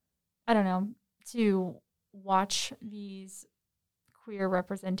 I don't know, to watch these queer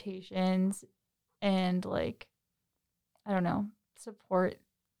representations and like, I don't know, support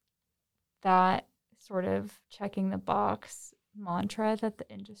that sort of checking the box mantra that the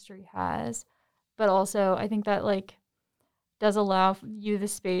industry has. But also I think that like does allow you the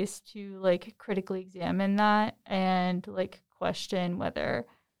space to like critically examine that and like question whether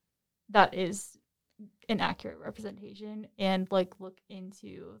that is an accurate representation and like look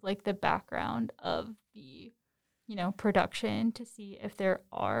into like the background of the, you know, production to see if there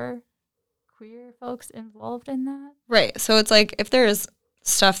are queer folks involved in that. Right. So it's like if there's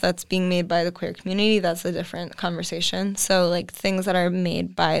stuff that's being made by the queer community, that's a different conversation. So like things that are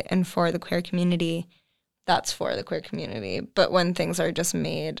made by and for the queer community, that's for the queer community. But when things are just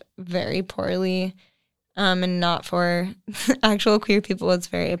made very poorly and not for actual queer people, it's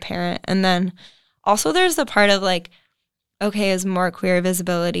very apparent. And then also there's the part of like, okay, is more queer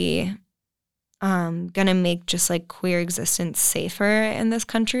visibility gonna make just like queer existence safer in this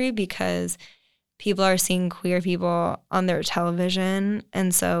country because people are seeing queer people on their television,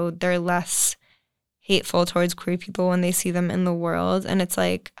 and so they're less hateful towards queer people when they see them in the world. And it's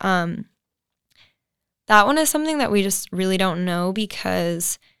like that one is something that we just really don't know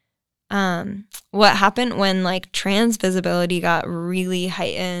because what happened when like trans visibility got really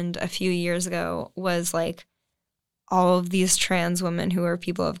heightened a few years ago was like all of these trans women who are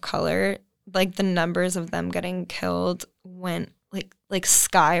people of color, like the numbers of them getting killed went like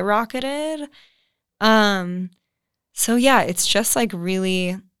skyrocketed. So yeah, it's just like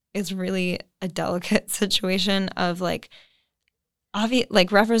it's really a delicate situation of like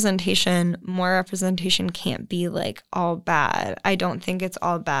representation, more representation can't be like all bad. I don't think it's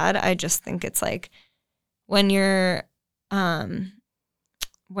all bad. I just think it's like when you're in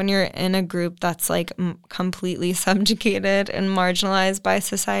a group that's like completely subjugated and marginalized by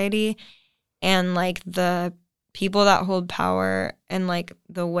society, and like the people that hold power and like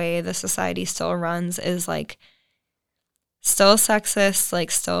the way the society still runs is like still sexist,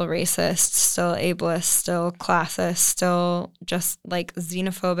 like still racist, still ableist, still classist, still just like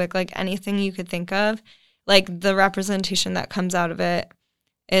xenophobic, like anything you could think of. Like the representation that comes out of it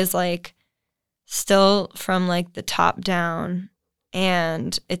is like still from like the top down,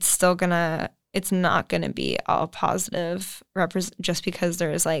 and it's not gonna be all positive just because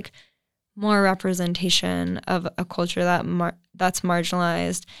there's like more representation of a culture that's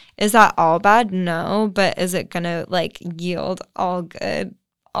marginalized. Is that all bad? No. But is it going to like yield all good?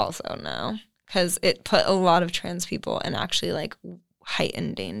 Also no. Because it put a lot of trans people in actually like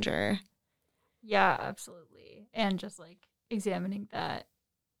heightened danger. Yeah, absolutely. And just like examining that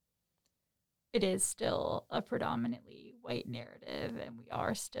it is still a predominantly white narrative and we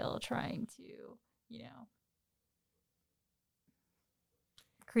are still trying to, you know,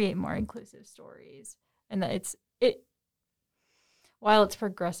 create more inclusive stories, and that while it's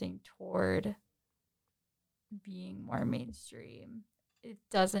progressing toward being more mainstream, it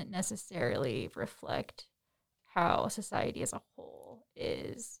doesn't necessarily reflect how society as a whole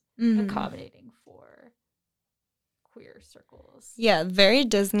is accommodating for queer circles. Yeah, very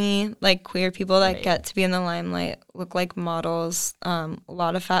Disney, like queer people that get to be in the limelight look like models, a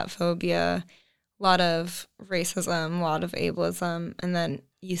lot of fat phobia, a lot of racism, a lot of ableism, and then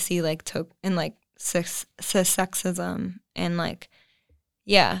you see like in like sexism and like,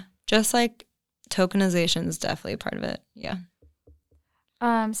 yeah, just like tokenization is definitely part of it. Yeah.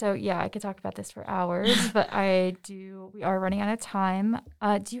 So yeah, I could talk about this for hours, but we are running out of time.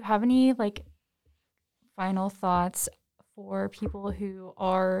 Do you have any like final thoughts for people who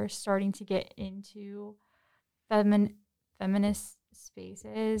are starting to get into feminist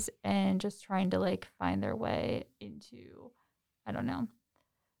spaces and just trying to like find their way into, I don't know,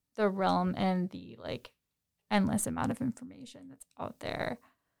 the realm and the like endless amount of information that's out there?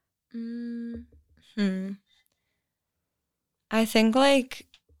 I think like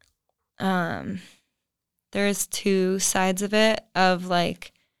there's two sides of it, of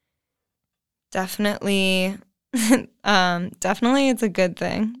like definitely definitely it's a good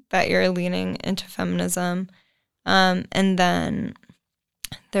thing that you're leaning into feminism. And then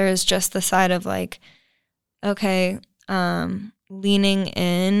there's just the side of like, okay, leaning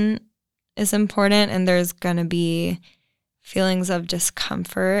in is important, and there's going to be feelings of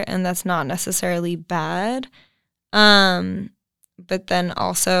discomfort, and that's not necessarily bad. But then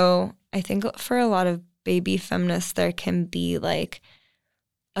also, I think for a lot of baby feminists, there can be like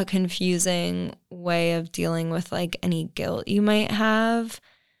a confusing way of dealing with like any guilt you might have.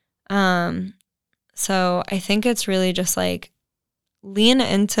 So I think it's really just like lean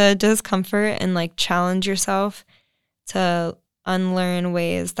into discomfort and like challenge yourself to unlearn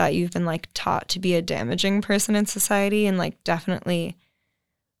ways that you've been like taught to be a damaging person in society, and like definitely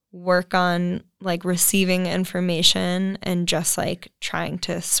work on like receiving information and just like trying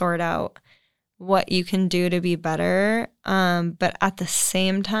to sort out what you can do to be better. But at the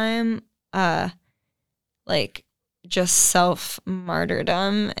same time, like just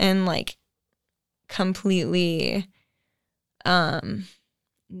self-martyrdom and like completely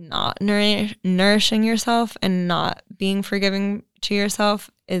not nourishing yourself and not being forgiving to yourself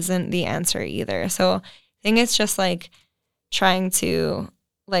isn't the answer either. So I think it's just like trying to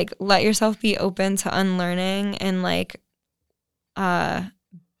like let yourself be open to unlearning and like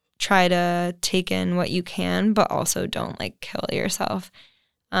try to take in what you can, but also don't like kill yourself.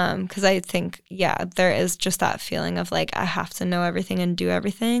 Because I think, yeah, there is just that feeling of like I have to know everything and do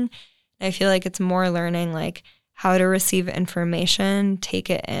everything. I feel like it's more learning like how to receive information, take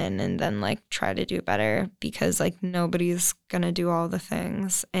it in, and then like try to do better, because like nobody's gonna do all the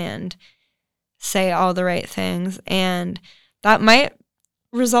things and say all the right things, and that might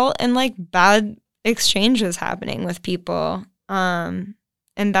result in like bad exchanges happening with people.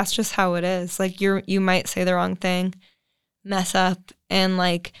 And that's just how it is. Like you might say the wrong thing, mess up, and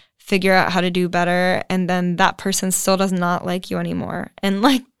like figure out how to do better, and then that person still does not like you anymore. And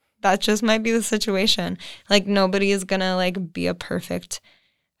like that just might be the situation. Like nobody is gonna like be a perfect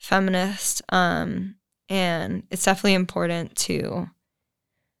feminist. And it's definitely important to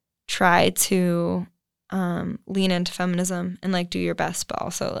try to lean into feminism and like do your best, but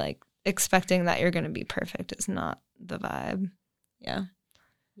also like expecting that you're gonna be perfect is not the vibe. Yeah.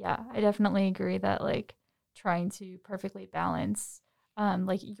 Yeah, I definitely agree that like trying to perfectly balance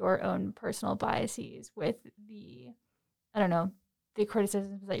like your own personal biases with the, I don't know, the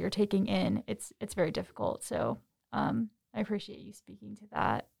criticisms that you're taking in, it's very difficult. So I appreciate you speaking to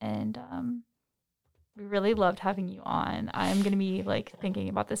that, and we really loved having you on. I'm going to be like thinking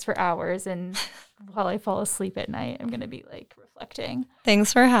about this for hours, and while I fall asleep at night, I'm going to be like reflecting.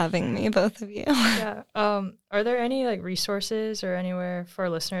 Thanks for having me, both of you. Yeah. Are there any like resources or anywhere for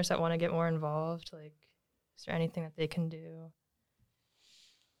listeners that want to get more involved? Like, is there anything that they can do?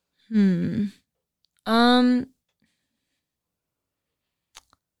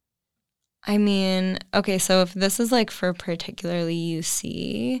 I mean, okay, so if this is like for particularly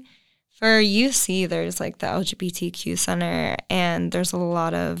UC, for UC, there's like the LGBTQ Center, and there's a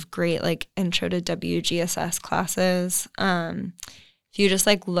lot of great like intro to WGSS classes. If you just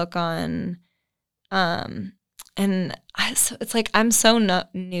like look on, so it's like I'm so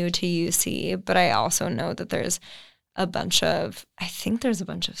new to UC, but I also know that there's a bunch of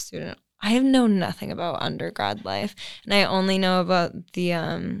student. I know nothing about undergrad life, and I only know about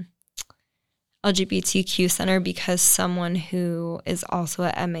the LGBTQ Center because someone who is also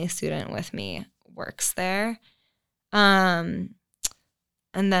an MA student with me works there. And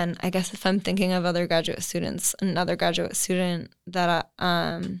then I guess if I'm thinking of other graduate students, another graduate student that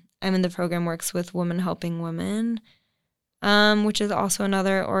I'm in the program works with Women Helping Women, which is also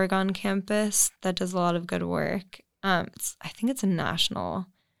another Oregon campus that does a lot of good work. I think it's a national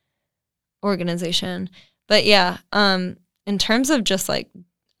organization. But yeah, in terms of just like,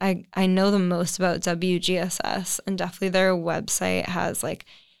 I know the most about WGSS, and definitely their website has like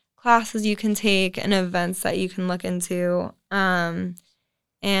classes you can take and events that you can look into. And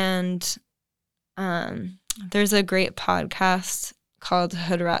there's a great podcast called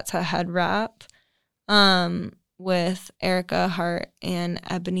Hood Rat to Head Rap with Erica Hart and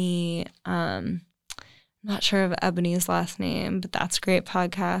Ebony. I'm not sure of Ebony's last name, but that's a great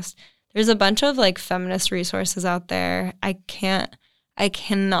podcast. There's a bunch of like feminist resources out there. I cannot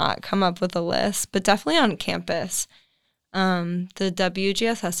come up with a list, but definitely on campus. The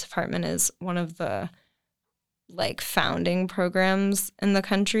WGSS department is one of the like founding programs in the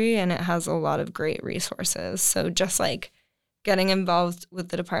country, and it has a lot of great resources. So just like getting involved with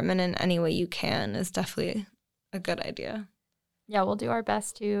the department in any way you can is definitely a good idea. Yeah, we'll do our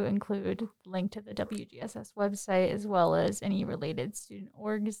best to include link to the WGSS website as well as any related student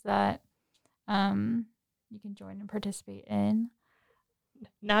orgs that you can join and participate in.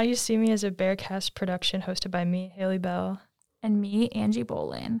 Now You See Me is a Bearcast production hosted by me, Haley Bell. And me, Angie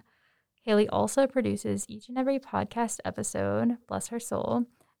Bolin. Haley also produces each and every podcast episode, bless her soul,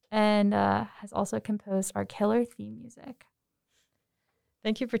 and has also composed our killer theme music.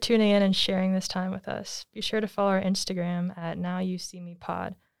 Thank you for tuning in and sharing this time with us. Be sure to follow our Instagram at Now You See Me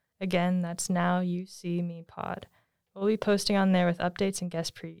Pod. Again, that's Now You See Me Pod. We'll be posting on there with updates and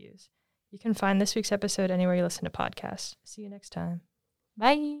guest previews. You can find this week's episode anywhere you listen to podcasts. See you next time.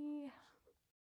 Bye.